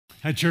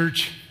Hi,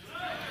 church.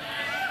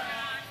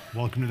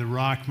 Welcome to The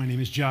Rock. My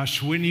name is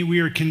Josh Whitney. We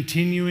are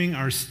continuing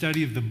our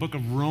study of the book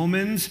of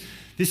Romans.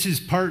 This is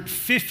part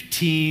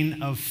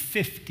 15 of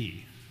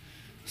 50.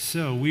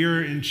 So we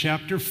are in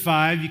chapter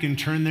 5. You can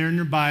turn there in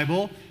your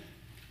Bible,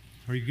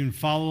 or you can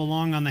follow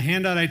along on the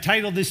handout. I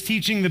titled this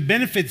teaching, The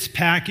Benefits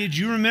Package.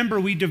 You remember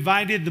we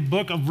divided the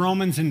book of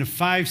Romans into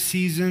 5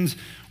 seasons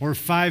or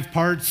 5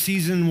 parts.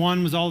 Season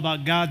 1 was all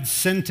about God's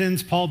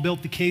sentence. Paul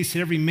built the case that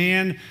every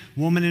man,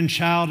 woman, and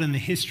child in the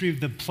history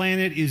of the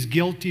planet is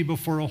guilty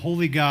before a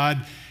holy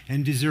God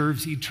and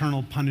deserves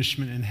eternal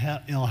punishment in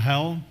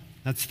hell.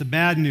 That's the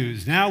bad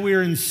news. Now we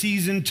are in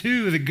season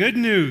 2, the good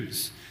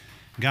news.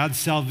 God's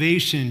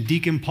salvation.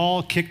 Deacon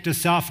Paul kicked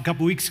us off a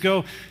couple weeks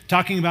ago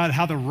talking about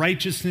how the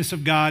righteousness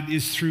of God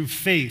is through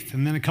faith.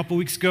 And then a couple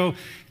weeks ago,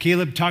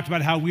 Caleb talked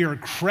about how we are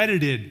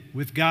credited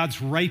with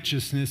God's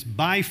righteousness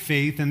by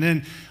faith. And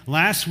then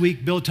last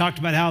week, Bill talked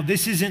about how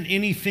this isn't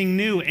anything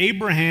new.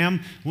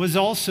 Abraham was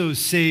also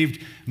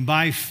saved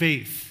by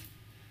faith.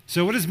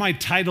 So what does my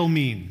title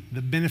mean?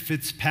 The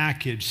benefits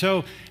package.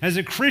 So as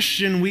a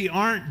Christian, we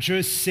aren't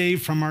just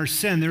saved from our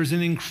sin. There's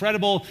an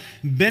incredible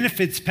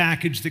benefits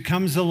package that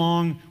comes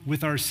along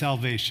with our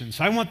salvation.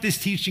 So I want this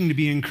teaching to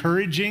be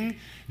encouraging.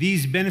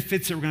 These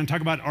benefits that we're going to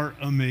talk about are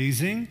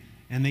amazing,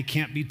 and they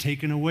can't be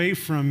taken away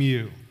from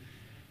you.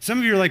 Some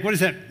of you are like, what does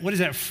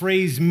that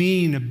phrase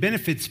mean, a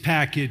benefits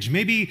package?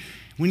 Maybe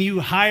when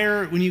you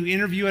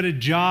interview at a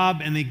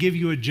job and they give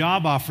you a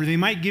job offer, they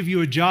might give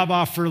you a job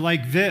offer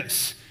like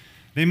this.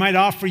 They might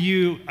offer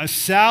you a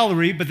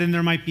salary, but then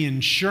there might be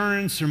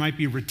insurance, there might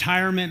be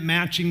retirement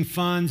matching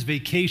funds,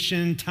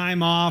 vacation,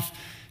 time off,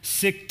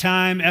 sick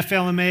time,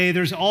 FLMA.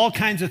 There's all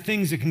kinds of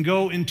things that can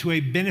go into a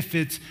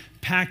benefits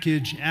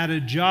package at a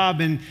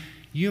job. And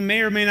you may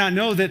or may not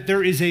know that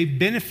there is a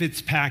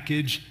benefits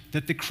package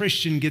that the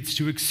Christian gets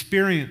to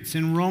experience.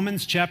 In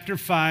Romans chapter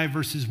 5,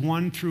 verses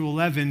 1 through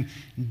 11,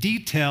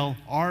 detail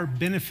our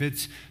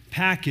benefits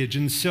package.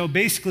 And so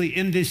basically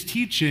in this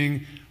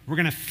teaching, we're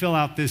going to fill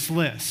out this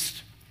list.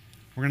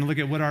 We're going to look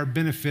at what our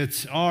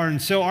benefits are.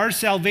 And so our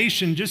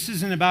salvation just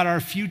isn't about our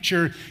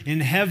future in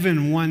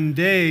heaven one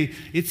day.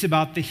 It's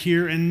about the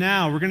here and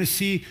now. We're going to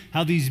see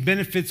how these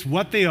benefits,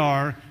 what they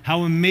are,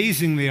 how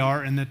amazing they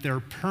are, and that they're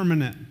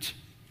permanent.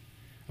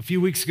 A few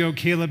weeks ago,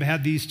 Caleb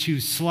had these 2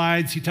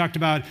 slides. He talked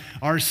about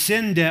our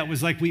sin debt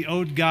was like we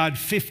owed God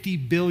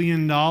 $50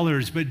 billion,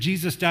 but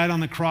Jesus died on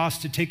the cross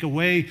to take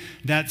away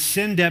that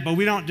sin debt. But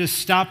we don't just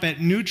stop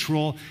at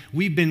neutral.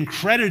 We've been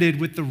credited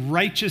with the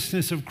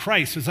righteousness of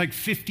Christ. So it's like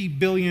 $50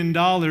 billion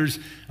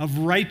of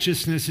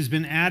righteousness has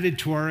been added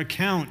to our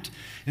account.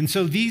 And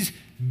so these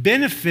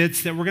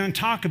benefits that we're going to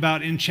talk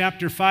about in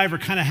chapter 5 are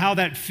kind of how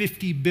that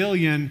 $50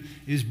 billion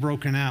is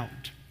broken out.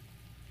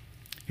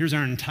 Here's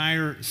our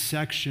entire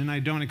section. I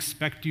don't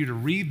expect you to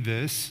read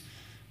this.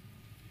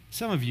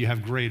 Some of you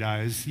have great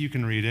eyes. You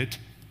can read it.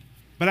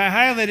 But I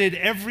highlighted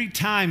every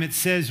time it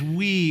says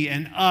we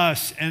and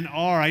us and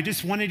our. I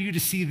just wanted you to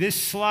see this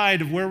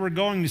slide of where we're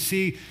going to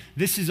see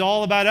this is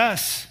all about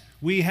us.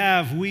 We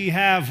have, we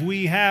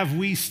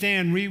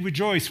stand, we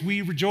rejoice,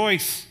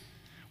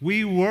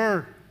 we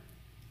were.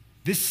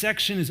 This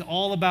section is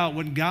all about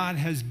what God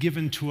has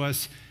given to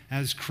us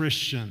as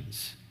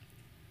Christians.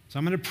 So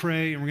I'm going to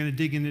pray, and we're going to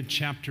dig into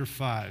chapter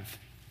 5.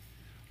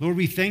 Lord,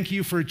 we thank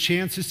you for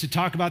chances to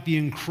talk about the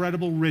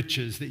incredible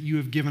riches that you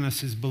have given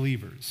us as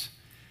believers.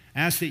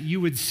 I ask that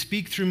you would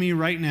speak through me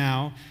right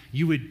now.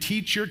 You would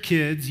teach your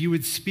kids. You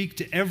would speak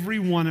to every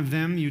one of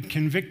them. You'd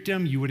convict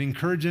them. You would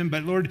encourage them.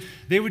 But Lord,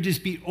 they would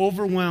just be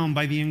overwhelmed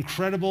by the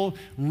incredible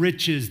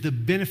riches, the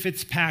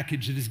benefits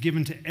package that is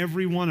given to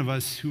every one of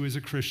us who is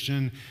a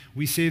Christian.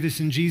 We say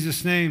this in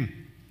Jesus'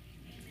 name.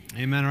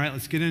 Amen. All right,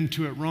 let's get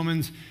into it.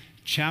 Romans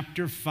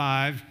chapter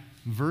 5,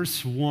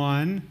 verse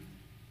 1,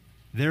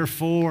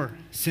 therefore,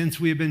 since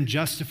we have been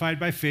justified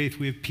by faith,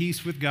 we have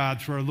peace with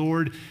God through our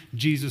Lord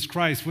Jesus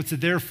Christ. What's the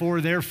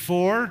therefore?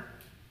 Therefore,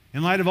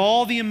 in light of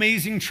all the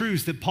amazing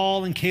truths that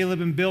Paul and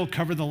Caleb and Bill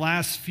covered the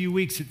last few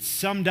weeks, it's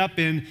summed up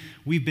in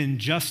we've been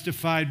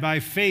justified by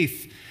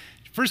faith.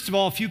 First of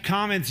all, a few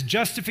comments.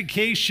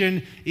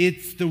 Justification,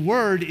 the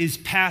word is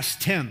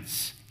past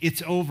tense.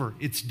 It's over.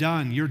 It's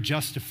done. You're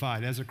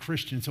justified as a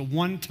Christian. It's a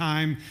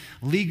one-time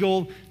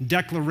legal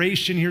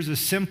declaration. Here's a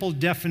simple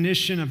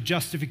definition of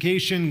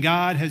justification.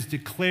 God has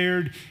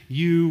declared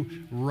you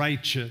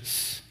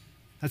righteous.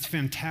 That's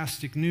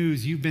fantastic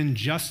news. You've been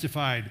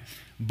justified.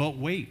 But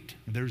wait,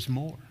 there's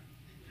more.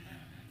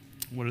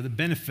 What are the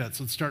benefits?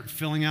 Let's start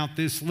filling out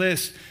this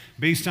list.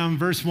 Based on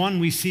verse 1,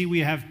 we see we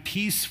have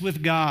peace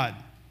with God.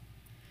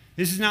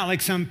 This is not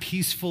like some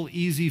peaceful,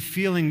 easy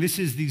feeling. This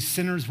is the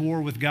sinner's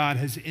war with God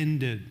has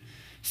ended.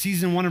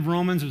 Season 1 of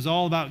Romans was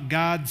all about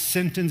God's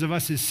sentence of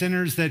us as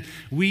sinners, that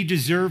we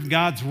deserve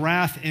God's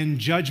wrath and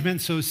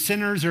judgment. So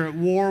sinners are at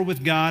war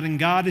with God, and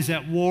God is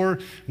at war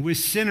with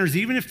sinners,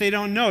 even if they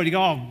don't know it. You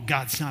go, oh,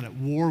 God's not at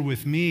war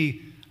with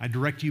me. I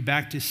direct you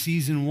back to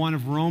season 1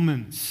 of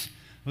Romans.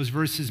 Those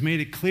verses made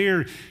it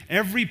clear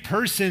every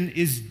person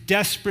is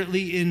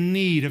desperately in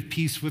need of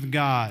peace with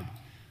God.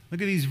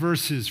 Look at these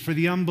verses for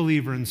the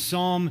unbeliever. In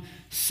Psalm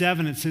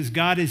 7, it says,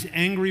 God is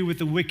angry with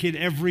the wicked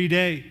every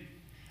day.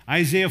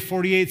 Isaiah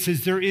 48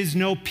 says, there is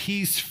no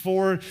peace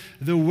for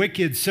the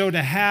wicked. So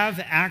to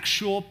have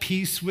actual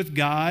peace with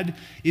God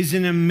is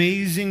an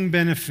amazing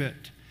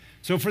benefit.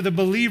 So for the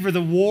believer,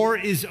 the war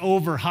is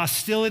over.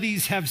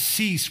 Hostilities have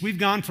ceased. We've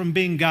gone from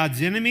being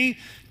God's enemy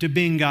to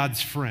being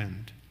God's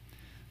friend.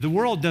 The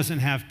world doesn't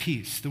have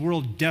peace. The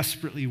world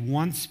desperately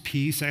wants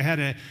peace. I had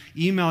an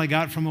email I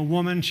got from a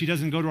woman. She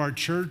doesn't go to our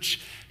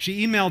church.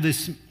 She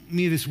emailed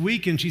me this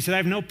week, and she said, I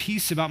have no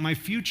peace about my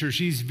future.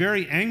 She's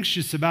very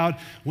anxious about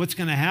what's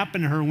going to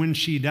happen to her when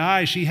she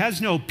dies. She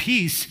has no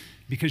peace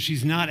because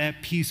she's not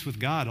at peace with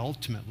God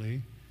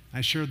ultimately.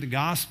 I shared the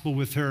gospel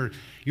with her.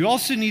 You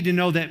also need to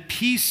know that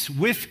peace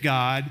with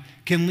God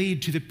can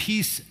lead to the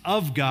peace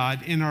of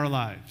God in our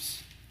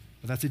lives.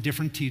 But that's a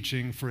different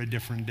teaching for a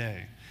different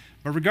day.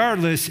 But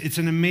regardless, it's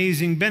an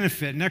amazing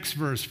benefit. Next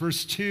verse,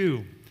 verse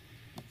 2.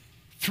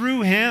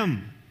 Through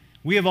him,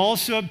 we have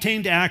also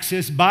obtained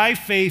access by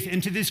faith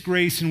into this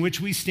grace in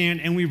which we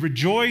stand, and we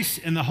rejoice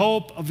in the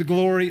hope of the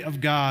glory of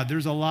God.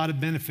 There's a lot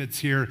of benefits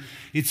here.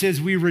 It says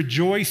we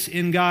rejoice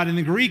in God. In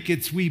the Greek,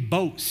 it's we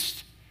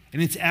boast.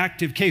 And it's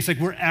active case, like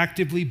we're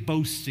actively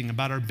boasting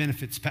about our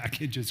benefits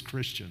package as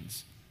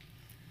Christians.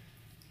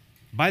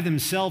 By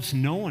themselves,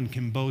 no one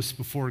can boast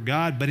before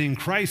God, but in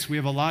Christ, we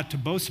have a lot to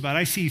boast about.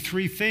 I see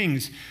three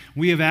things.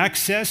 We have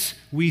access,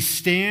 we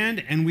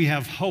stand, and we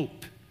have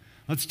hope.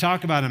 Let's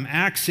talk about them.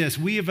 Access.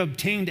 We have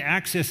obtained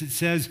access, it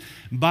says,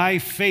 by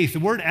faith. The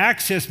word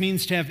access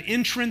means to have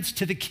entrance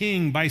to the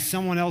king by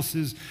someone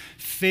else's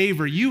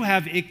favor. You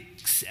have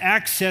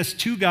access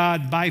to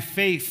God by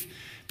faith.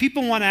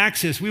 People want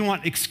access. We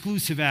want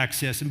exclusive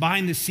access and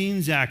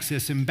behind-the-scenes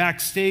access and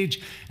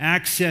backstage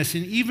access.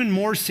 And even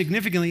more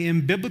significantly,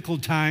 in biblical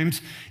times,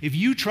 if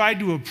you tried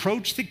to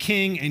approach the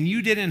king and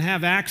you didn't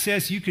have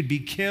access, you could be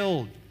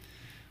killed.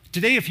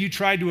 Today, if you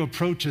tried to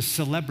approach a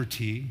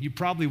celebrity, you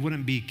probably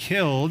wouldn't be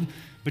killed,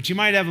 but you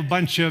might have a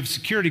bunch of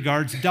security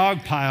guards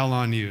dogpile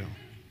on you.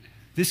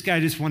 This guy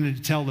just wanted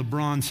to tell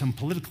LeBron some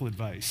political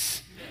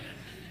advice.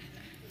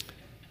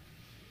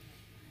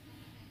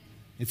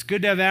 It's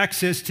good to have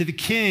access to the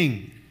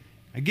king.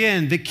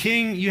 Again, the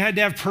king, you had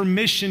to have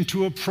permission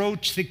to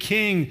approach the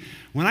king.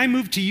 When I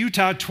moved to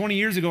Utah 20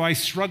 years ago, I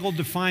struggled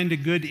to find a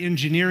good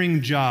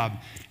engineering job.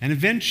 And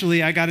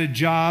eventually I got a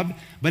job,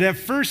 but at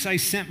first I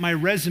sent my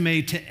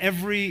resume to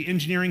every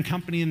engineering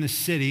company in the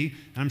city.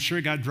 I'm sure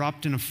it got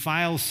dropped in a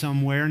file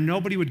somewhere.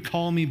 Nobody would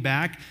call me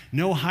back.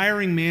 No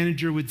hiring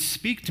manager would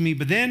speak to me.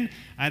 But then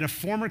I had a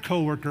former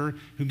coworker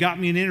who got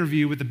me an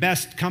interview with the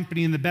best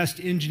company and the best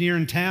engineer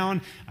in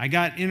town. I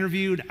got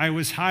interviewed. I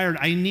was hired.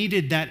 I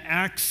needed that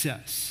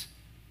access.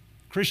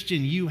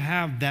 Christian, you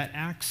have that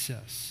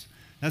access.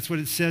 That's what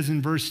it says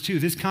in verse 2.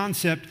 This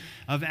concept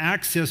of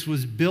access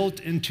was built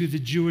into the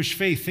Jewish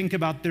faith. Think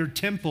about their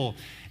temple.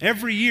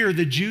 Every year,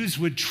 the Jews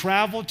would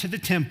travel to the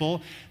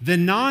temple. The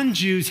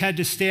non-Jews had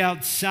to stay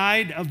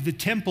outside of the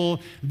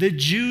temple. The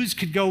Jews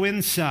could go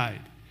inside.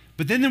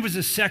 But then there was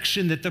a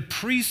section that the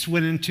priests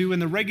went into and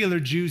the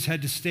regular Jews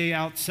had to stay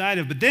outside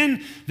of. But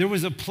then there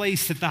was a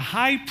place that the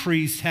high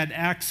priest had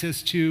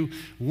access to.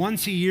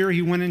 Once a year,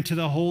 he went into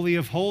the Holy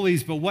of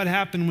Holies. But what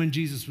happened when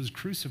Jesus was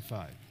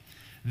crucified?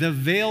 The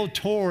veil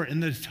tore in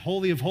the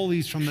Holy of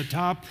Holies from the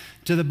top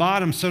to the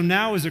bottom. So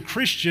now as a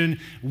Christian,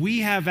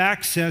 we have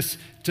access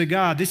to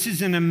God. This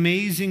is an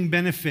amazing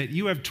benefit.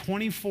 You have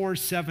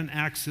 24/7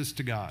 access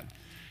to God.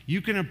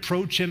 You can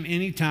approach him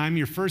anytime.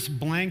 Your first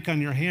blank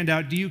on your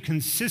handout, do you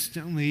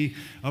consistently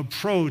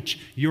approach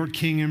your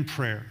king in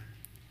prayer?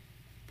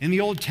 In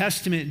the Old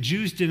Testament,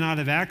 Jews did not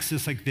have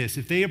access like this.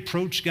 If they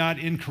approached God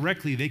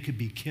incorrectly, they could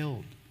be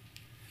killed.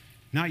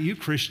 Not you,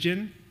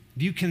 Christian.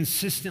 Do you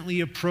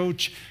consistently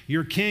approach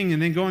your king? And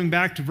then going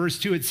back to verse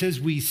 2, it says,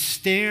 we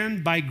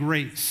stand by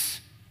grace.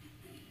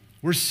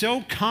 We're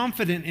so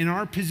confident in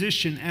our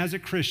position as a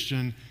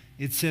Christian,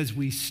 it says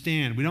we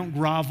stand. We don't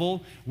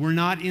grovel. We're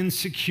not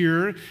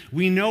insecure.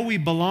 We know we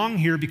belong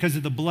here because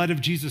of the blood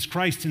of Jesus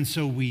Christ, and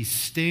so we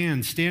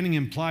stand. Standing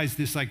implies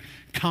this like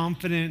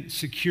confident,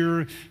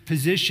 secure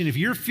position. If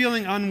you're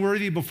feeling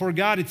unworthy before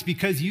God, it's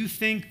because you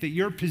think that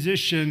your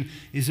position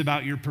is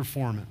about your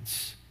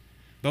performance.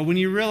 But when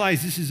you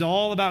realize this is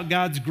all about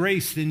God's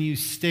grace, then you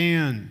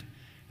stand.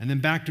 And then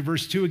back to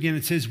verse 2 again,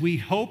 it says, we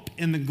hope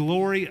in the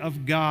glory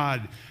of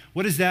God.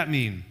 What does that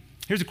mean?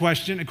 Here's a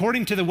question.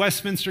 According to the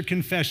Westminster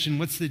Confession,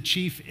 what's the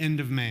chief end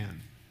of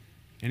man?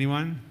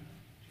 Anyone?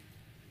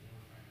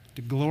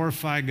 To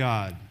glorify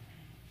God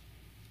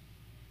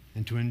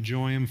and to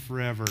enjoy him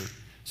forever.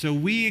 So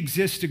we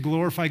exist to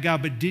glorify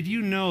God, but did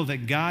you know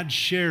that God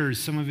shares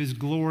some of his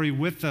glory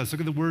with us?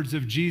 Look at the words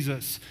of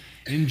Jesus.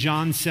 In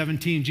John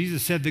 17,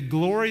 Jesus said, the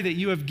glory that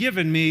you have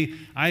given me,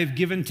 I have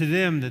given to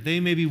them, that they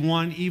may be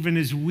one, even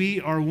as we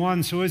are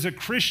one. So as a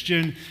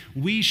Christian,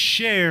 we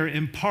share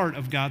in part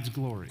of God's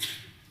glory.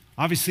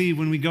 Obviously,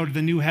 when we go to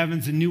the new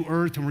heavens and new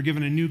earth and we're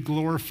given a new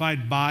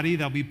glorified body,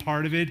 that'll be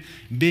part of it.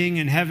 Being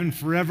in heaven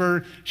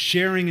forever,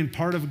 sharing in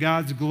part of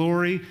God's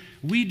glory.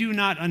 We do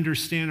not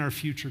understand our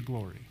future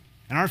glory.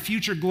 And our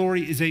future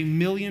glory is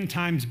 1,000,000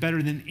 times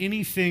better than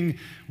anything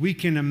we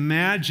can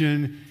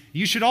imagine.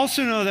 You should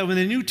also know that when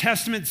the New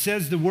Testament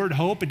says the word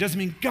hope, it doesn't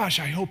mean, gosh,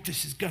 I hope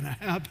this is going to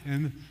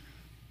happen.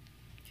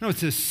 No,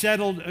 it's a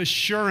settled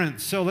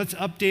assurance. So let's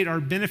update our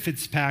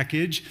benefits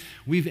package.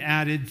 We've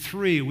added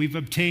 3. We've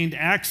obtained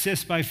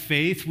access by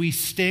faith, we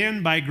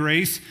stand by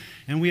grace,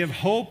 and we have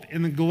hope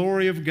in the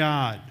glory of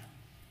God.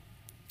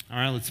 All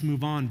right, let's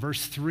move on.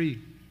 Verse 3.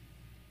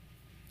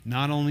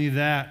 Not only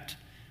that,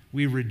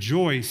 we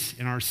rejoice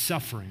in our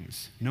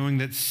sufferings, knowing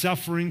that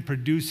suffering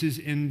produces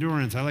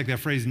endurance. I like that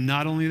phrase,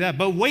 not only that,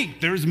 but wait,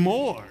 there's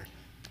more.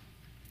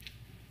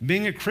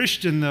 Being a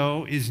Christian,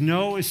 though, is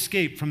no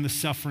escape from the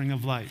suffering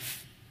of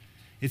life.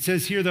 It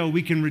says here, though,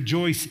 we can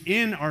rejoice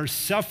in our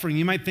suffering.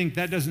 You might think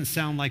that doesn't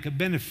sound like a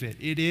benefit.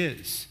 It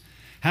is.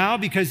 How?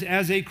 Because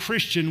as a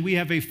Christian, we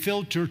have a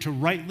filter to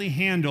rightly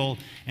handle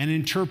and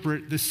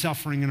interpret the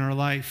suffering in our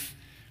life.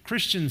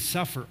 Christians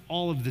suffer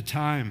all of the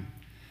time.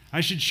 I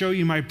should show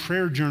you my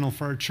prayer journal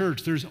for our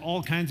church. There's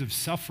all kinds of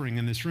suffering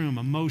in this room: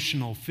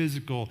 emotional,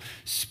 physical,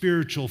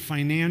 spiritual,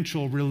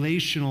 financial,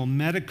 relational,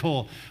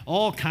 medical,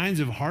 all kinds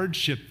of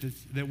hardship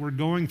that we're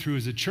going through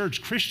as a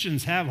church.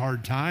 Christians have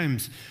hard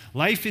times.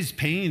 Life is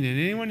pain, and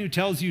anyone who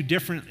tells you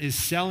different is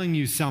selling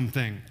you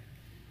something,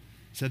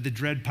 said the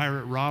dread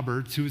pirate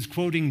Roberts, who was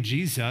quoting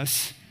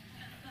Jesus.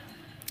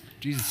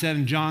 Jesus said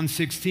in John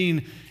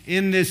 16,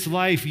 "In this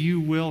life you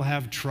will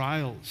have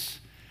trials."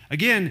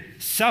 Again,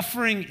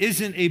 suffering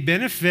isn't a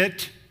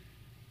benefit,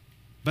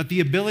 but the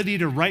ability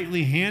to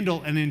rightly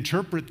handle and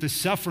interpret the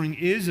suffering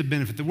is a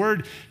benefit. The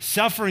word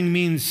suffering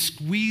means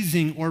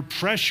squeezing or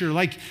pressure,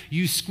 like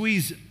you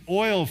squeeze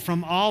oil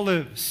from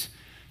olives.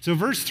 So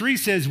verse 3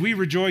 says, we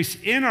rejoice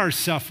in our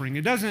suffering.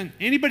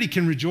 Anybody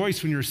can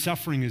rejoice when your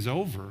suffering is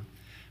over,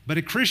 but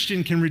a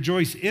Christian can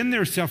rejoice in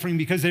their suffering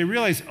because they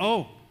realize,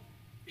 oh,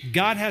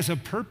 God has a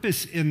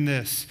purpose in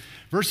this.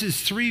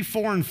 Verses 3,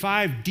 4, and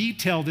 5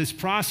 detail this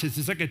process.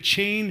 It's like a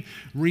chain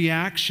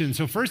reaction.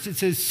 So first it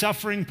says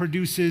suffering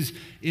produces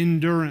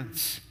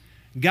endurance.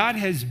 God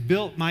has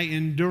built my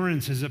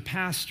endurance as a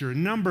pastor. A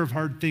number of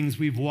hard things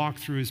we've walked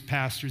through as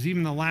pastors,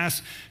 even the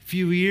last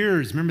few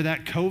years. Remember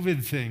that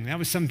COVID thing? That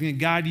was something that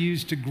God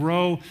used to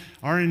grow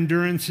our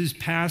endurance as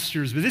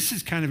pastors. But this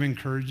is kind of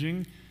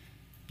encouraging.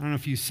 I don't know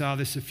if you saw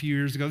this a few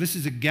years ago. This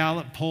is a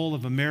Gallup poll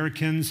of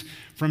Americans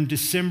from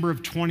December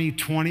of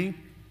 2020.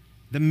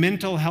 The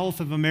mental health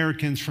of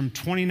Americans from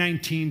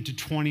 2019 to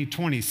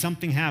 2020.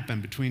 Something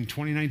happened between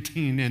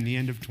 2019 and the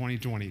end of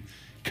 2020.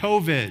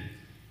 COVID.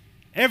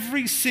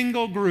 Every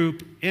single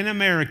group in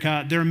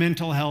America, their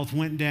mental health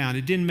went down.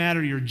 It didn't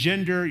matter your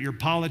gender, your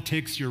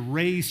politics, your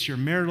race, your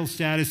marital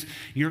status,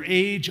 your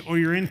age, or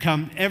your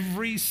income.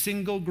 Every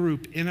single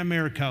group in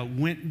America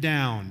went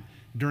down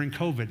during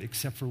COVID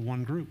except for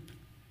one group.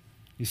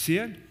 You see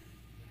it?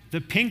 The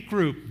pink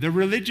group, the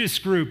religious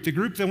group, the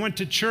group that went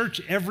to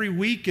church every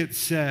week, it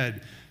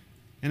said.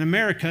 In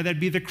America, that'd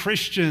be the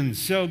Christians.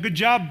 So good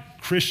job,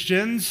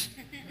 Christians.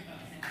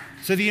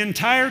 So the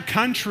entire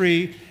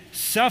country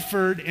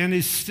suffered and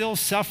is still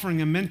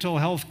suffering a mental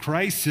health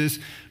crisis,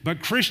 but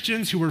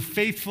Christians who were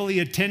faithfully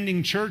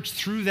attending church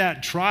through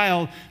that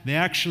trial, they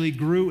actually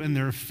grew in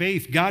their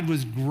faith. God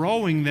was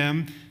growing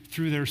them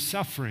through their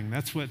suffering.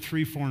 That's what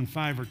 3, 4, and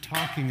 5 are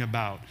talking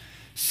about.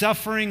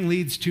 Suffering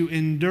leads to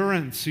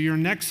endurance. So your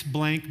next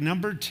blank,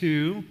 number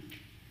 2,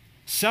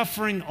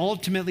 suffering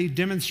ultimately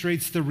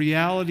demonstrates the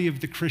reality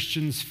of the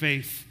Christian's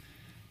faith.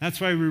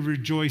 That's why we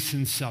rejoice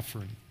in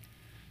suffering.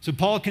 So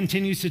Paul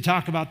continues to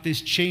talk about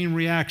this chain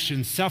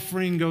reaction.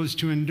 Suffering goes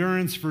to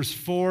endurance. Verse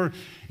 4,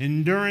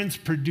 endurance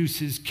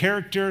produces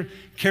character.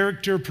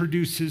 Character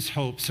produces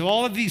hope. So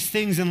all of these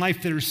things in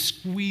life that are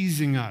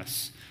squeezing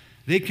us,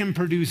 they can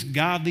produce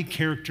godly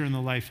character in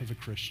the life of a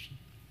Christian,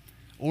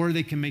 or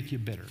they can make you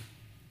bitter.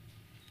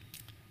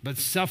 But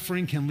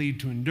suffering can lead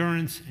to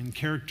endurance and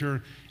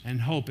character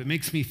and hope. It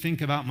makes me think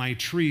about my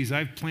trees.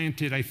 I've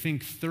planted, I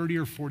think, 30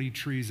 or 40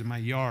 trees in my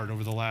yard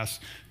over the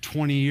last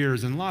 20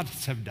 years, and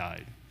lots have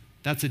died.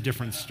 That's a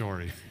different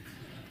story.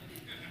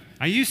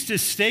 I used to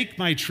stake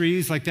my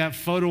trees like that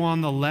photo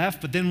on the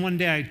left, but then one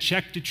day I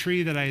checked a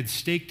tree that I had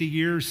staked a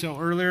year or so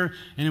earlier,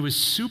 and it was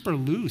super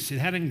loose. It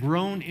hadn't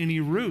grown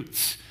any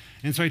roots.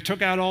 And so I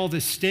took out all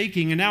the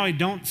staking, and now I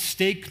don't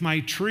stake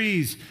my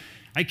trees.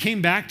 I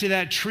came back to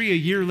that tree a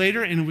year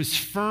later, and it was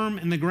firm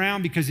in the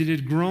ground because it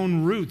had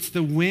grown roots.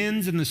 The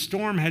winds and the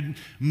storm had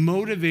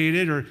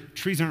motivated, or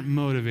trees aren't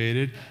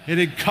motivated, it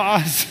had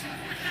caused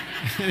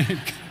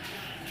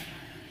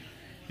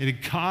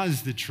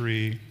the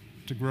tree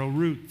to grow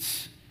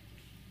roots.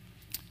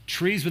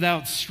 Trees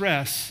without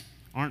stress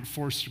aren't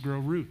forced to grow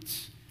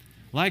roots.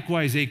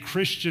 Likewise, a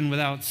Christian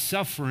without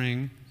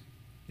suffering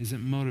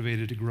isn't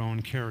motivated to grow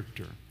in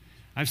character.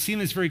 I've seen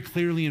this very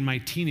clearly in my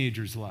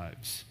teenagers'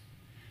 lives.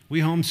 We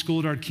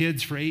homeschooled our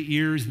kids for 8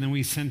 years, and then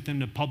we sent them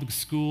to public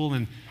school,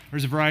 and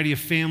there's a variety of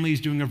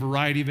families doing a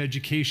variety of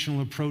educational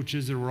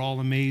approaches that were all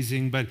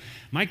amazing. But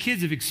my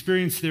kids have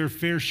experienced their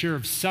fair share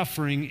of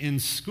suffering in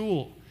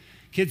school.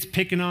 Kids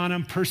picking on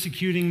them,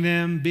 persecuting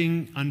them,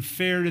 being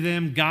unfair to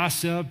them,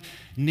 gossip,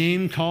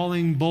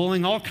 name-calling,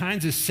 bullying, all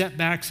kinds of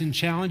setbacks and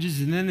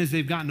challenges. And then as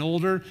they've gotten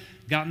older,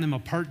 gotten them a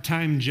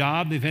part-time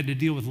job, they've had to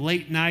deal with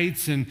late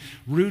nights and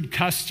rude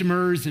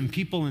customers and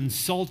people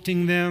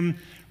insulting them.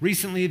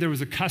 Recently, there was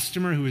a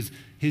customer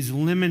his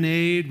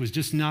lemonade was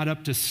just not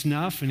up to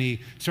snuff, and he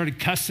started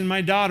cussing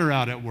my daughter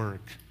out at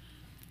work.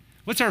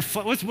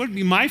 What would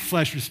be my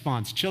flesh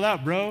response? Chill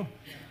out, bro.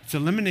 It's a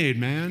lemonade,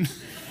 man.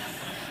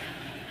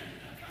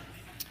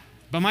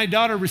 But my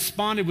daughter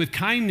responded with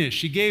kindness.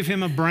 She gave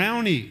him a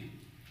brownie.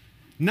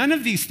 None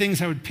of these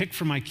things I would pick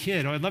for my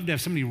kid. Oh, I'd love to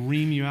have somebody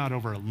ream you out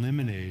over a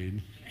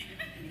lemonade.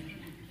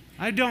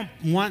 I don't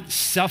want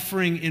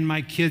suffering in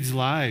my kids'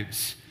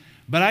 lives,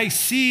 but I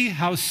see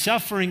how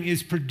suffering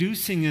is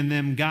producing in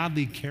them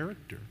godly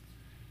character.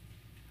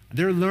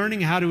 They're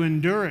learning how to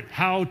endure it,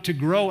 how to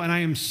grow, and I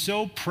am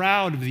so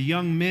proud of the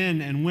young men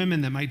and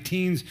women that my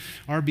teens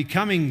are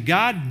becoming.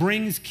 God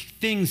brings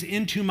things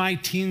into my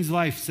teens'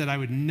 lives that I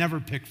would never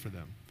pick for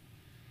them.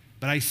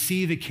 But I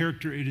see the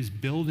character it is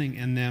building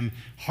in them.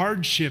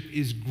 Hardship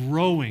is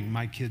growing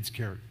my kids'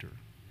 character.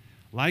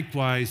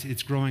 Likewise,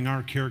 it's growing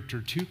our character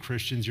too,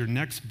 Christians. Your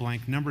next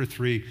blank, number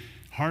 3,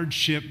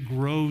 hardship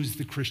grows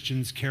the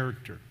Christian's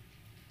character.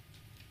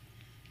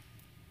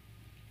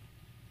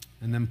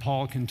 And then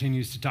Paul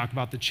continues to talk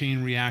about the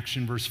chain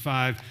reaction, verse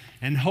 5.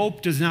 And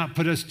hope does not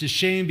put us to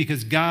shame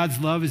because God's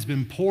love has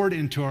been poured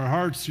into our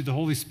hearts through the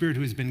Holy Spirit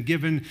who has been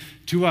given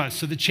to us.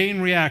 So the chain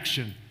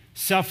reaction,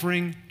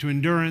 suffering to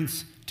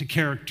endurance to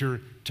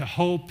character to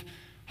hope.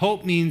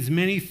 Hope means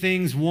many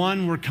things.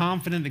 1, we're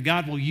confident that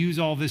God will use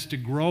all this to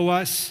grow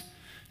us.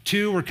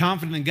 2, we're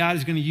confident that God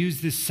is going to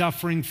use this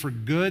suffering for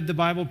good, the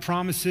Bible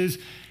promises.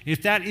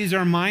 If that is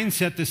our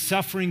mindset, the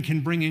suffering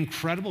can bring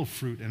incredible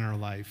fruit in our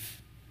life.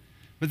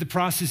 But the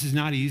process is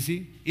not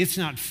easy. It's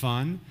not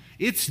fun.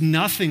 It's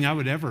nothing I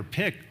would ever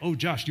pick. Oh,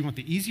 Josh, do you want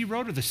the easy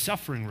road or the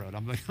suffering road?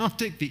 I'm like, I'll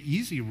take the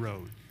easy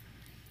road.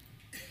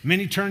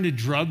 Many turn to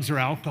drugs or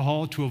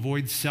alcohol to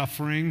avoid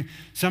suffering.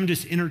 Some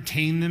just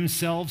entertain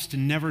themselves to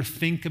never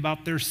think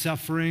about their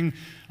suffering.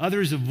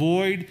 Others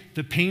avoid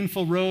the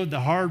painful road,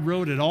 the hard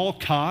road at all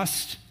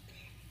cost.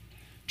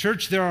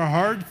 Church, there are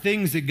hard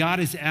things that God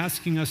is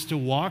asking us to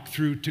walk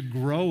through to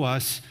grow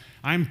us.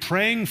 I'm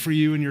praying for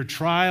you in your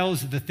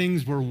trials, the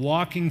things we're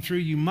walking through.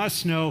 You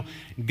must know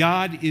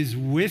God is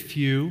with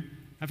you.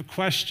 I have a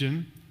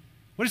question.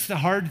 What is the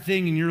hard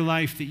thing in your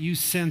life that you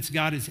sense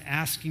God is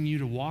asking you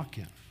to walk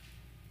in?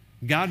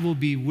 God will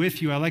be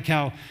with you. I like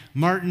how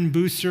Martin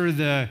Bucer,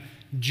 the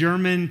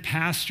German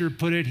pastor,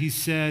 put it. He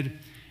said,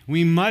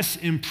 we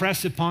must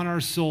impress upon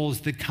our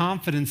souls the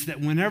confidence that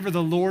whenever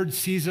the Lord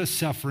sees us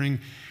suffering,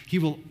 he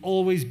will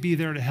always be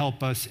there to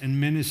help us and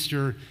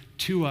minister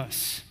to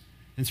us.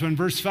 And so in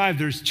verse 5,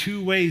 there's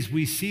 2 ways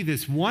we see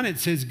this. 1, it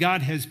says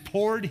God has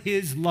poured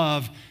his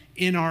love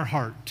in our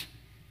heart.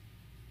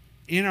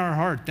 In our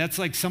heart. That's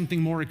like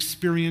something more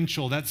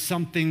experiential. That's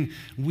something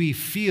we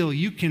feel.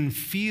 You can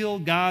feel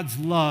God's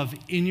love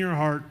in your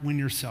heart when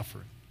you're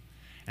suffering.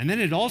 And then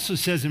it also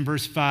says in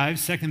verse 5,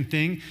 second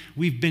thing,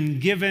 we've been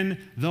given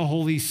the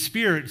Holy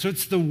Spirit. So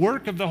it's the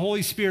work of the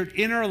Holy Spirit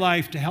in our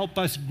life to help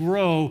us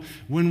grow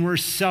when we're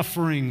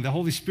suffering. The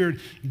Holy Spirit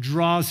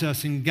draws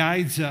us and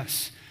guides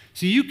us.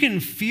 So you can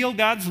feel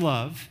God's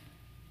love,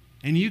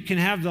 and you can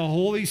have the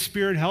Holy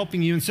Spirit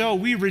helping you. And so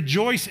we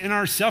rejoice in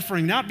our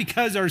suffering, not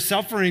because our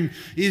suffering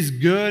is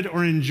good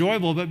or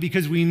enjoyable, but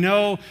because we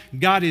know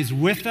God is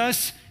with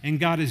us and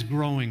God is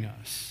growing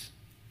us.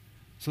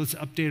 So let's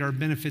update our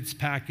benefits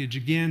package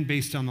again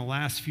based on the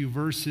last few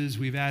verses.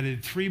 We've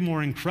added 3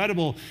 more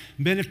incredible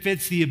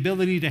benefits: the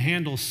ability to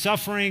handle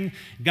suffering,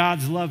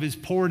 God's love is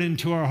poured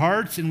into our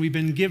hearts, and we've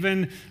been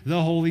given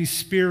the Holy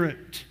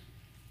Spirit.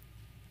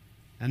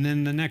 And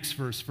then the next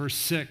verse, verse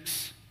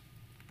 6.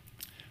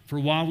 For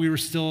while we were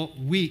still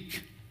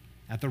weak,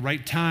 at the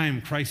right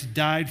time, Christ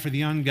died for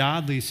the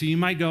ungodly. So you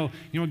might go,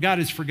 you know what, God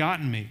has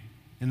forgotten me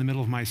in the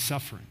middle of my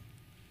suffering.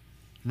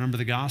 Remember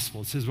the gospel.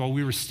 It says, while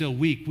we were still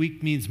weak.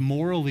 Weak means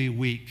morally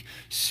weak,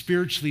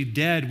 spiritually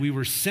dead. We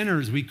were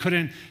sinners. We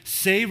couldn't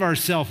save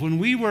ourselves. When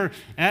we were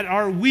at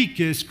our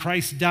weakest,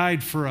 Christ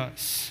died for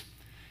us.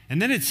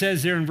 And then it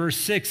says there in verse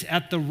 6,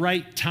 at the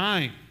right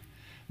time.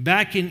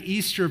 Back in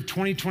Easter of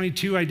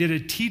 2022, I did a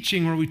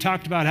teaching where we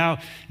talked about how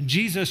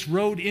Jesus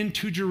rode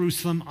into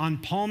Jerusalem on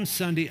Palm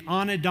Sunday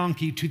on a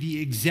donkey to the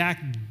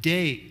exact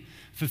day,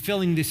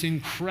 fulfilling this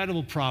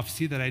incredible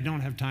prophecy that I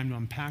don't have time to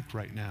unpack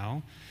right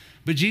now.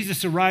 But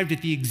Jesus arrived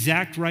at the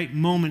exact right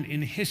moment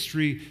in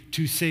history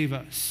to save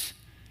us.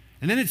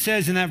 And then it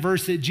says in that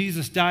verse that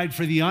Jesus died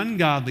for the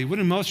ungodly. What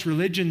do most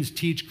religions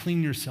teach?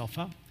 Clean yourself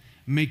up.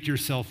 Make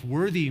yourself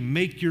worthy,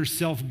 make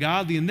yourself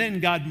godly, and then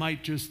God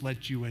might just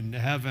let you into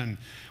heaven.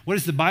 What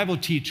does the Bible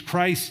teach?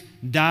 Christ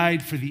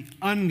died for the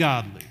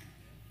ungodly.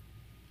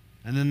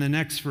 And then the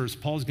next verse,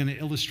 Paul's going to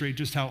illustrate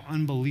just how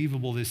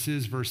unbelievable this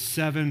is. Verse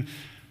 7,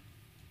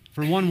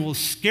 for one will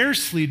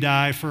scarcely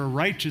die for a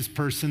righteous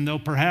person, though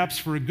perhaps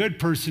for a good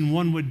person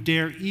one would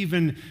dare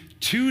even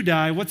to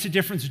die. What's the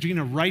difference between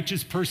a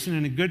righteous person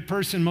and a good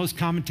person? Most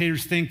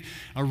commentators think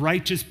a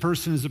righteous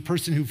person is a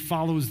person who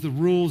follows the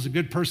rules. A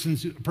good person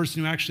is a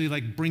person who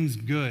actually brings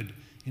good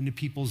into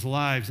people's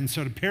lives. And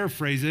so to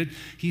paraphrase it,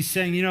 he's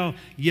saying,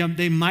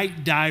 they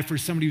might die for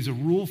somebody who's a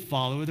rule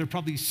follower. They're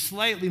probably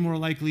slightly more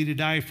likely to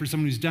die for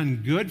someone who's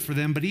done good for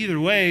them. But either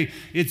way,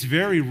 it's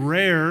very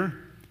rare.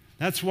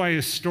 That's why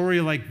a story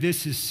like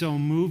this is so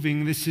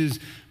moving. This is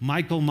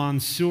Michael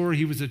Mansour.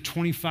 He was a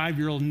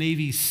 25-year-old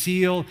Navy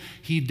SEAL.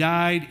 He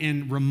died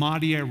in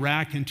Ramadi,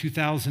 Iraq in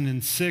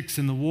 2006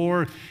 in the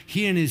war.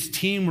 He and his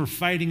team were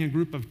fighting a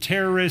group of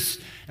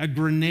terrorists. A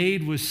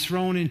grenade was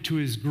thrown into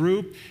his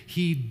group.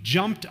 He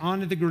jumped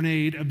onto the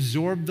grenade,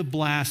 absorbed the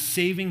blast,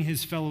 saving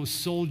his fellow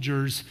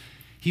soldiers.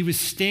 He was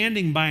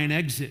standing by an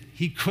exit.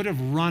 He could have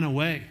run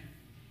away,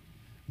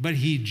 but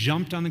he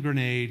jumped on the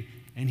grenade,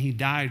 and he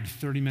died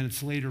 30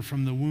 minutes later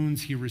from the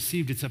wounds he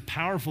received. It's a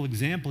powerful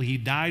example. He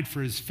died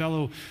for his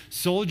fellow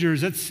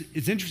soldiers. It's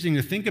interesting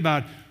to think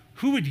about,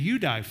 who would you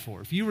die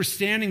for? If you were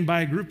standing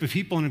by a group of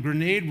people and a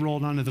grenade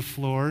rolled onto the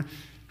floor,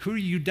 who are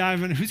you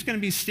diving? Who's going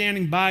to be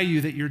standing by you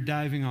that you're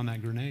diving on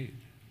that grenade?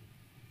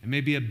 And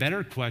maybe a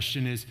better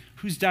question is,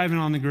 who's diving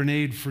on the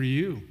grenade for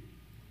you?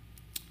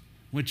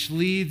 Which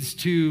leads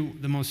to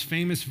the most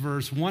famous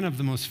verse, one of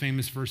the most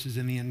famous verses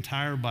in the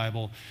entire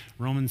Bible,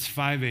 Romans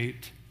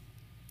 5:8.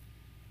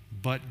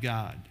 But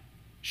God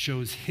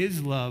shows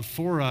his love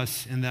for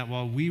us in that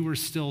while we were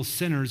still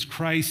sinners,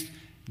 Christ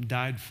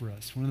died for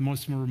us. One of the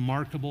most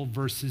remarkable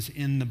verses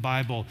in the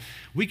Bible.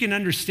 We can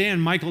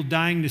understand Michael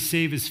dying to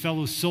save his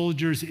fellow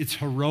soldiers. It's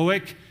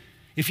heroic.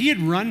 If he had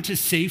run to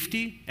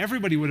safety,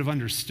 everybody would have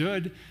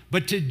understood.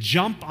 But to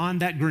jump on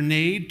that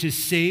grenade to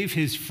save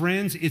his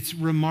friends, it's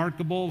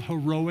remarkable,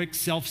 heroic,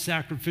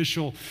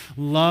 self-sacrificial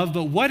love.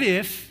 But what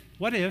if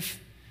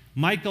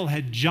Michael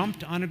had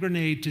jumped on a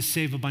grenade to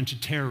save a bunch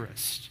of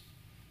terrorists?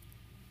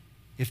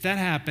 If that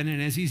happened,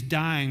 and as he's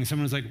dying,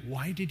 someone was like,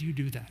 why did you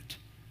do that?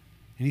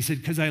 And he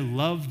said, because I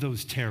love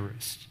those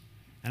terrorists,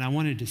 and I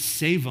wanted to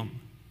save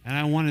them, and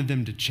I wanted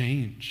them to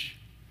change.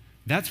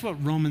 That's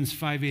what Romans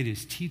 5:8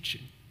 is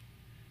teaching.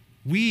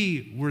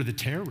 We were the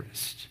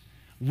terrorists.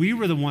 We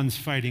were the ones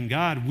fighting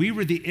God. We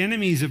were the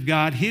enemies of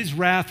God. His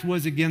wrath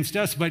was against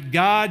us, but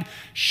God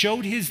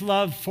showed his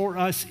love for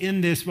us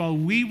in this. While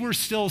we were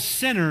still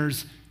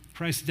sinners,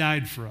 Christ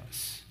died for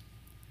us.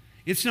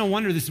 It's no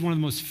wonder this is one of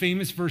the most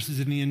famous verses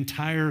in the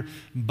entire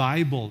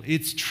Bible.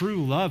 It's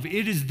true love.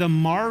 It is the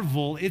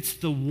marvel. It's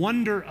the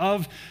wonder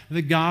of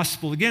the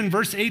gospel. Again,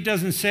 verse 8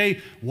 doesn't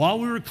say, while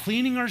we were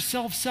cleaning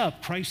ourselves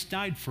up, Christ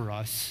died for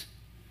us.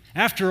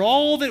 After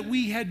all that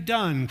we had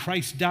done,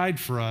 Christ died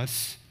for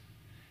us.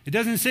 It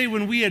doesn't say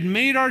when we had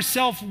made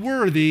ourselves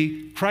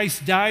worthy,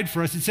 Christ died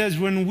for us. It says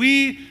when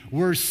we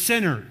were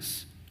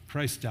sinners,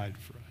 Christ died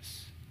for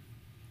us.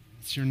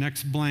 It's your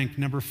next blank,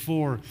 number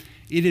 4.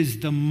 It is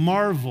the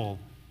marvel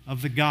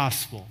of the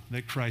gospel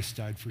that Christ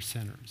died for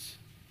sinners.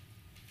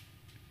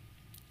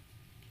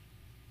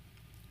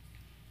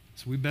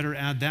 So we better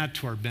add that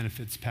to our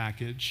benefits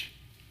package.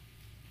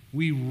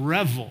 We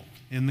revel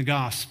in the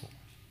gospel.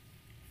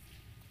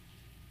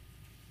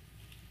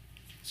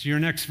 So your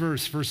next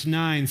verse, verse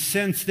 9.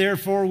 Since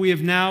therefore we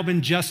have now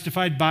been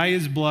justified by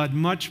his blood,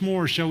 much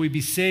more shall we be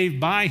saved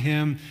by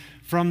him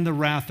from the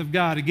wrath of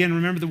God. Again,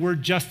 remember the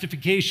word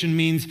justification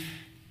means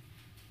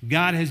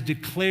God has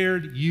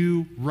declared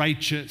you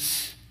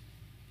righteous.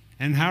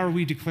 And how are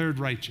we declared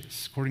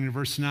righteous? According to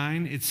verse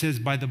 9, it says,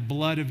 by the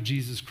blood of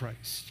Jesus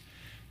Christ.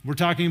 We're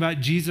talking about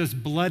Jesus'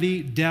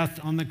 bloody death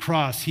on the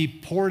cross. He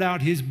poured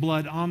out his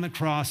blood on the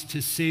cross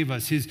to save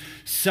us, his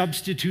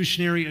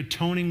substitutionary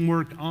atoning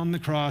work on the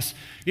cross.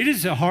 It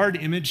is a hard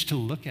image to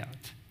look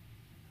at.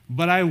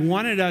 But I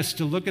wanted us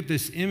to look at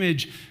this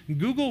image.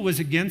 Google was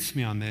against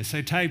me on this.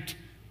 I typed,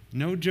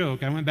 no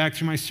joke, I went back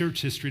through my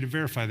search history to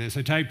verify this.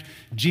 I typed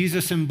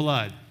Jesus and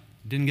blood,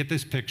 didn't get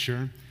this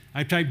picture.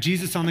 I typed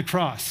Jesus on the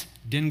cross,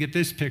 didn't get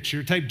this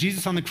picture. Typed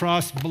Jesus on the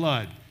cross,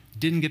 blood,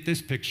 didn't get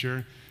this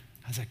picture.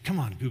 I was like, come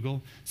on,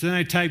 Google. So then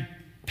I typed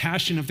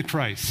Passion of the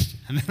Christ,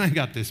 and then I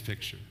got this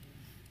picture.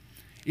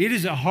 It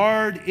is a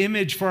hard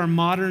image for our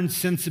modern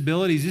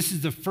sensibilities. This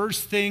is the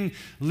first thing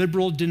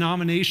liberal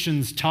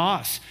denominations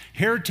toss.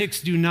 Heretics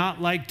do not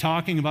like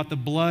talking about the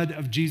blood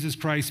of Jesus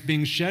Christ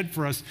being shed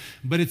for us,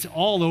 but it's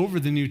all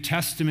over the New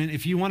Testament.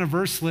 If you want a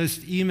verse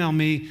list, email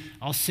me.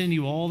 I'll send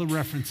you all the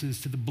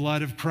references to the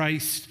blood of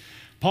Christ.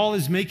 Paul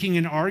is making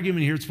an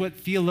argument here. It's what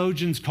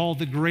theologians call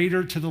the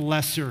greater to the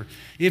lesser.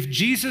 If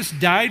Jesus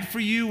died for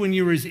you when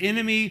you were his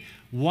enemy,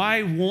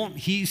 why won't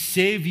he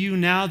save you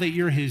now that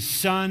you're his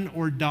son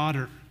or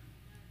daughter?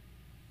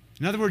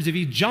 In other words, if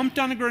he jumped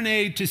on a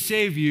grenade to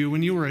save you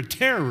when you were a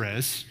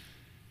terrorist,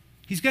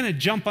 he's going to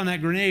jump on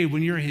that grenade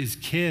when you're his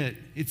kid.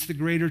 It's the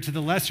greater to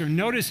the lesser.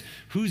 Notice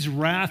whose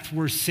wrath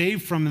we're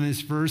saved from in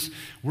this verse.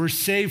 We're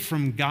saved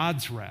from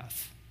God's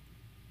wrath.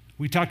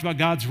 We talked about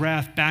God's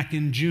wrath back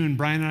in June.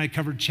 Brian and I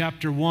covered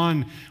chapter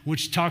 1,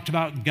 which talked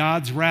about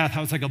God's wrath,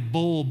 how it's like a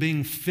bowl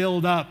being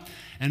filled up.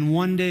 And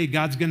one day,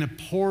 God's going to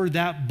pour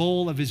that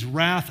bowl of his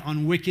wrath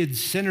on wicked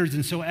sinners.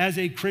 And so as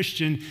a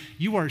Christian,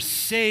 you are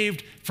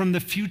saved from the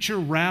future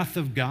wrath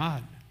of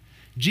God.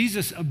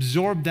 Jesus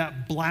absorbed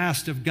that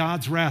blast of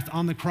God's wrath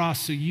on the cross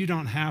so you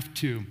don't have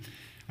to.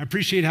 I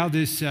appreciate how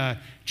this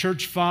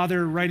church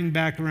father, writing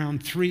back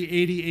around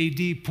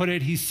 380 AD, put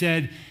it. He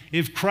said,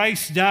 if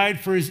Christ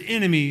died for his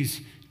enemies,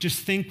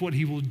 just think what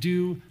he will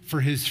do for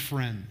his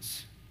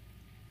friends.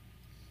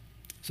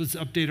 So let's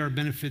update our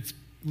benefits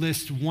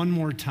list one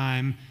more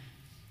time.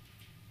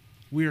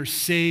 We are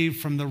saved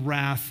from the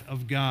wrath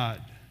of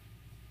God.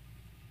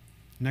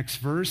 Next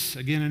verse,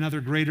 again, another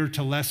greater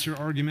to lesser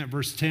argument,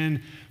 verse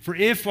 10. For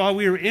if while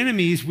we were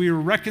enemies, we were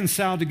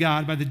reconciled to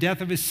God by the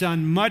death of his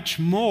son, much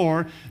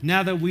more,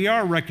 now that we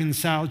are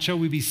reconciled, shall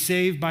we be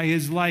saved by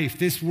his life.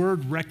 This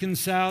word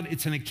reconciled,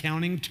 it's an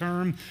accounting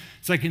term.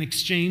 It's like an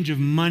exchange of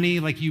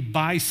money, like you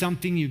buy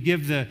something, you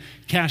give the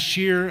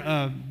cashier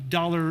a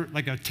dollar,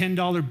 like a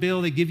 $10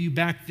 bill, they give you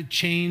back the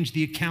change,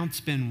 the account's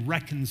been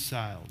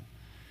reconciled.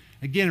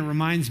 Again, it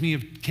reminds me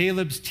of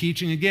Caleb's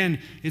teaching. Again,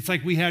 it's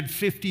like we had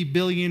 $50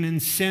 billion in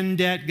sin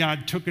debt.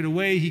 God took it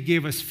away. He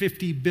gave us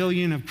 $50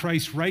 billion of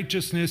Christ's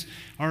righteousness.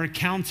 Our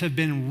accounts have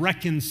been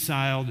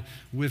reconciled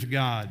with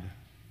God.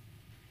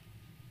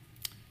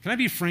 Can I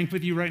be frank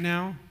with you right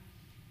now?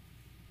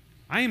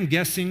 I am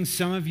guessing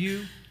some of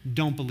you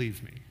don't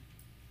believe me.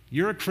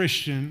 You're a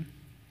Christian,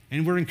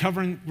 and we're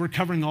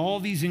covering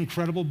all these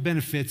incredible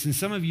benefits, and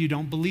some of you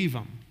don't believe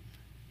them.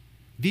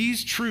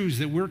 These truths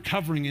that we're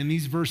covering in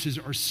these verses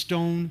are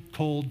stone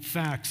cold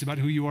facts about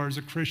who you are as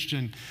a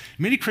Christian.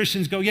 Many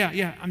Christians go,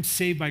 yeah, I'm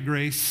saved by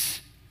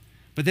grace.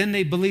 But then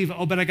they believe,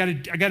 but I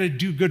gotta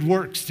do good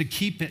works to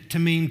keep it, to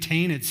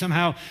maintain it.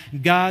 Somehow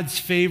God's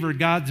favor,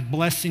 God's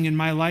blessing in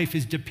my life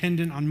is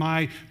dependent on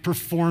my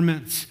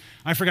performance.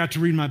 I forgot to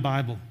read my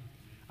Bible.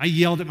 I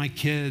yelled at my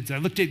kids. I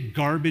looked at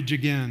garbage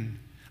again.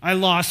 I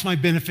lost my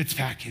benefits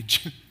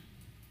package.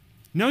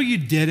 No, you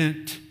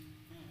didn't.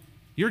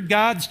 You're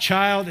God's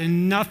child,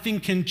 and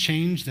nothing can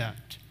change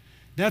that.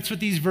 That's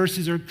what these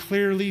verses are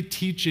clearly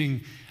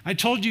teaching. I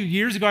told you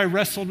years ago I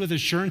wrestled with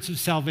assurance of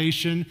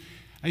salvation.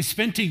 I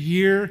spent a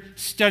year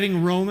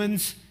studying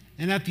Romans,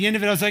 and at the end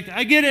of it, I was like,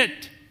 I get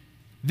it.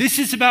 This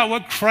is about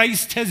what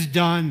Christ has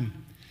done.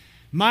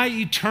 My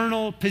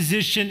eternal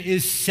position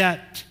is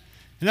set.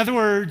 In other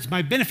words,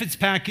 my benefits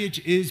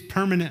package is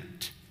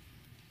permanent.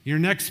 Your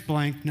next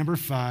blank, number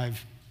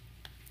 5.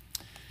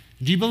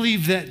 Do you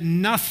believe that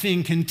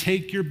nothing can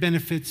take your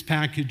benefits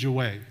package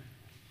away?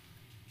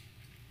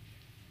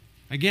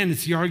 Again,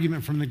 it's the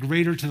argument from the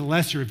greater to the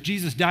lesser. If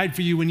Jesus died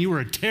for you when you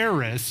were a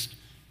terrorist,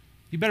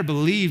 you better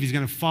believe he's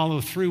going to follow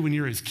through when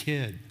you're his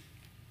kid.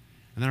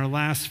 And then our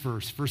last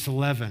verse, verse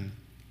 11.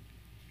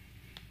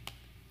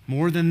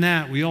 More than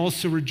that, we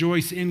also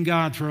rejoice in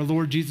God through our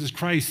Lord Jesus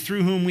Christ,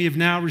 through whom we have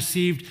now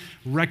received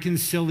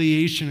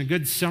reconciliation. A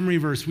good summary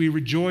verse. We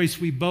rejoice,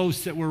 we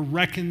boast that we're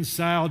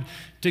reconciled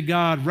to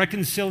God.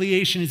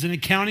 Reconciliation is an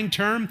accounting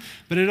term,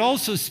 but it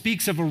also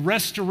speaks of a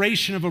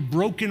restoration of a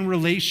broken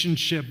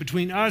relationship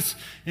between us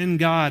and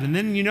God. And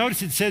then you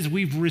notice it says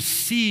we've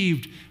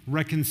received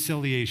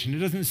reconciliation. It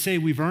doesn't say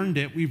we've earned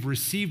it, we've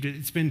received it.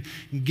 It's been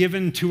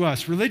given to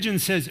us. Religion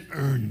says,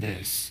 earn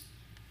this.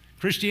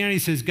 Christianity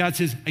says, God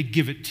says, I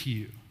give it to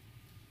you.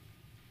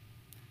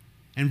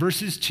 And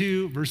verses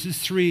 2, verses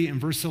 3,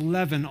 and verse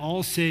 11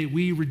 all say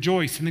we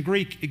rejoice. In the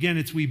Greek, again,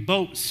 it's we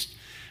boast.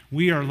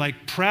 We are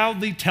like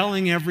proudly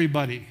telling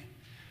everybody.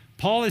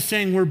 Paul is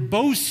saying we're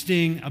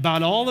boasting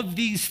about all of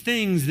these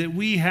things that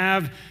we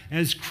have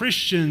as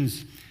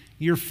Christians.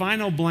 Your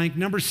final blank,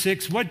 number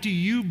 6, what do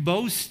you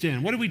boast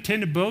in? What do we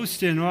tend to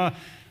boast in? Well,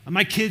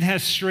 my kid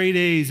has straight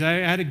A's. I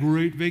had a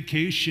great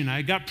vacation.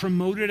 I got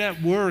promoted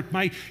at work.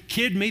 My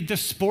kid made the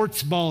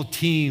sports ball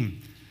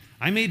team.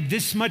 I made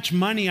this much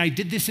money. I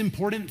did this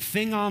important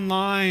thing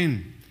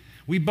online.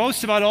 We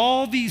boast about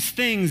all these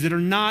things that are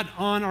not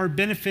on our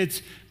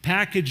benefits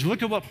package.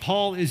 Look at what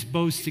Paul is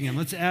boasting in.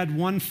 Let's add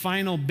one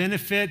final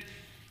benefit.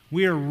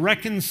 We are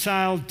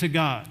reconciled to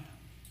God.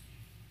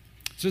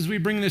 So as we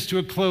bring this to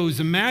a close,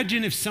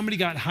 imagine if somebody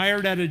got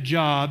hired at a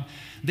job.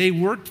 They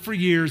worked for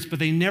years, but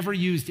they never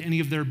used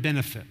any of their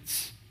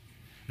benefits.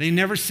 They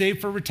never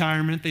saved for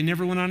retirement. They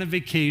never went on a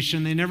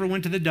vacation. They never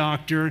went to the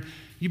doctor.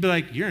 You'd be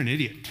like, you're an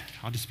idiot.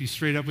 I'll just be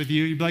straight up with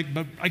you. You'd be like,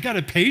 but I got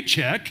a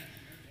paycheck.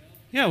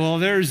 Yeah, well,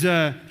 there's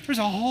a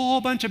whole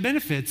bunch of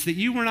benefits that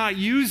you were not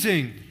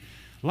using.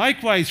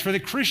 Likewise, for the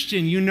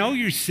Christian, you know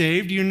you're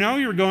saved. You know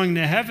you're going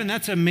to heaven.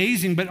 That's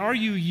amazing. But are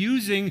you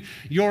using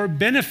your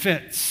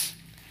benefits?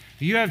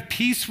 You have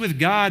peace with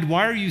God.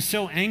 Why are you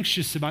so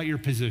anxious about your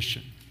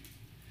position?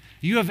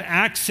 You have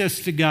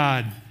access to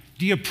God.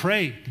 Do you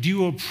pray? Do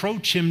you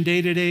approach him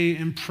day to day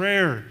in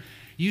prayer?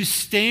 You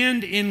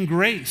stand in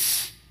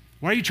grace.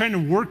 Why are you trying to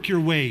work your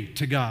way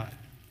to God?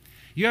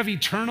 You have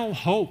eternal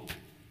hope.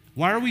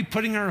 Why are we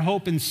putting our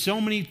hope in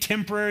so many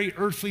temporary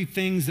earthly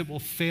things that will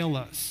fail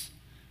us?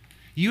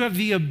 You have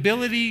the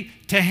ability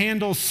to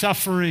handle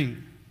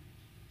suffering.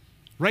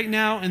 Right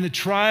now, in the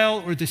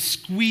trial or the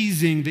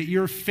squeezing that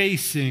you're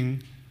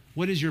facing,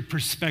 what is your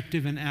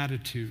perspective and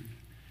attitude?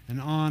 And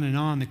on and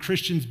on. The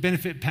Christian's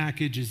benefit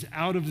package is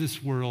out of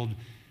this world.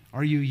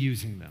 Are you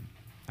using them?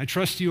 I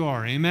trust you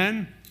are.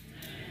 Amen?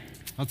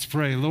 Let's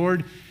pray.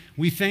 Lord,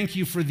 we thank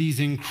you for these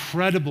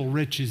incredible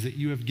riches that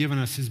you have given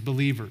us as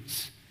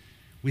believers.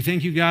 We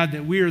thank you, God,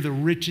 that we are the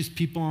richest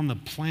people on the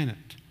planet.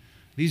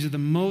 These are the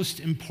most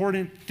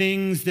important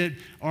things that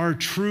are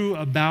true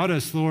about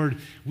us, Lord.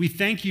 We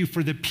thank you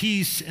for the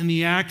peace and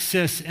the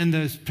access and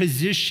the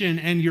position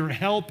and your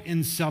help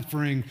in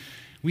suffering.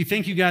 We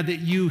thank you, God, that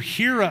you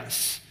hear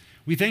us.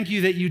 We thank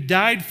you that you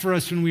died for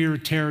us when we were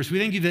terrorists. We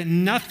thank you that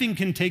nothing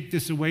can take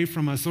this away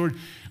from us. Lord,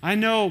 I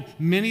know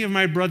many of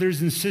my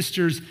brothers and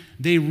sisters,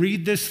 they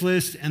read this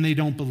list and they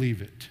don't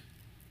believe it.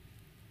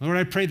 Lord,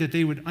 I pray that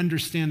they would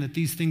understand that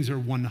these things are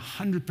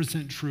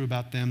 100% true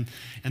about them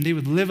and they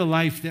would live a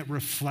life that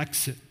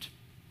reflects it.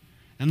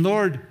 And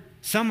Lord,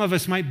 some of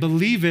us might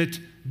believe it,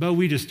 but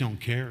we just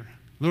don't care.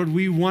 Lord,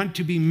 we want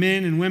to be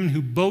men and women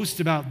who boast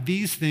about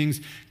these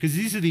things because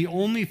these are the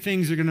only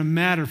things that are going to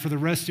matter for the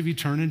rest of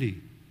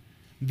eternity.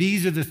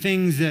 These are the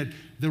things that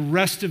the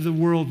rest of the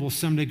world will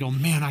someday go,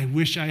 man, I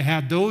wish I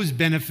had those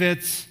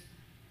benefits.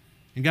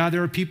 And God,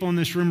 there are people in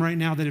this room right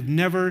now that have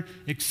never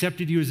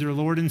accepted you as their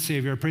Lord and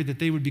Savior. I pray that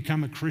they would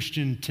become a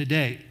Christian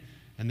today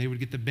and they would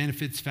get the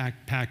benefits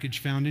package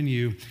found in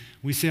you.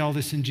 We say all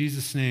this in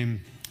Jesus'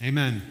 name.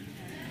 Amen.